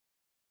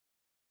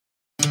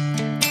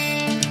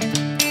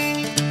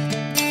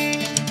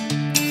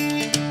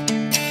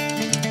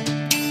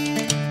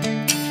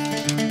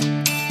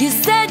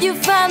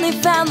you finally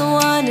found the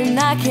one, and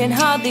I can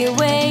hardly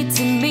wait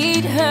to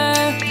meet her.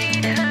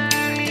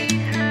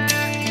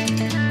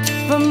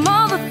 From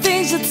all the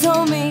things you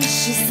told me,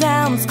 she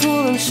sounds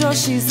cool, I'm sure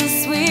she's a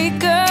sweet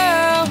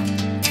girl.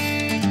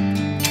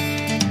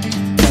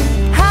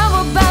 How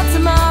about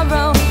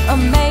tomorrow, or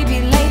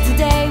maybe late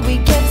today, we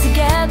get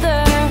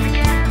together?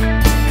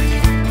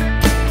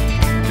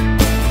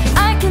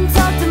 I can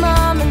talk to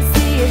Mom and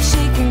see if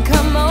she can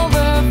come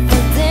over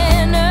for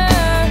dinner.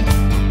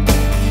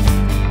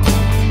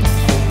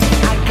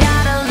 I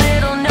got a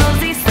little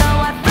nosy, so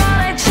I thought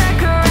I'd check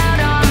her out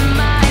on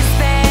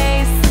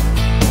Myspace.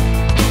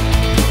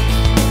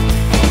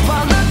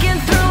 While looking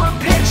through her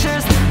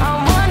pictures, I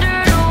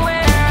wondered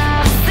where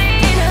I've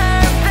seen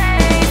her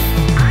face.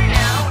 I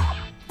know.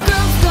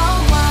 Girls go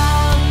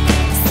wild,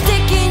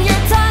 sticking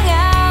your tongue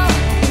out.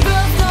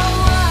 Girls go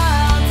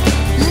wild,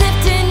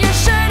 lifting your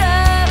shirt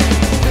up.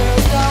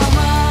 Girls go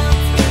wild,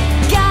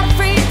 got a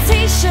free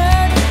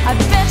t-shirt, I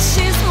bet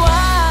she's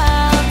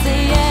wild,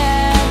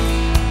 yeah.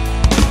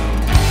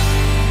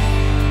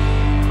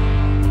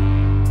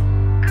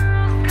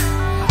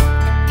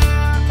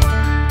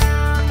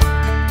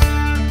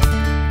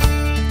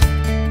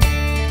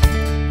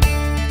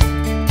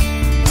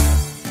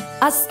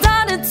 I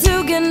started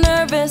to get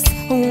nervous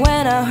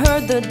when I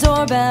heard the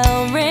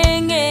doorbell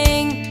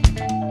ringing.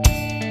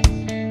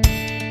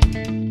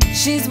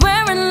 She's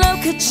wearing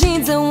low-cut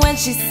jeans, and when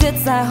she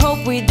sits, I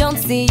hope we don't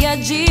see a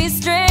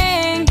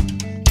G-string.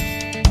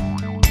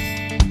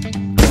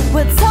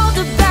 We're told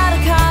about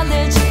her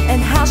college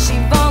and how she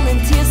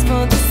volunteers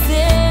for the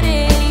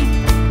city.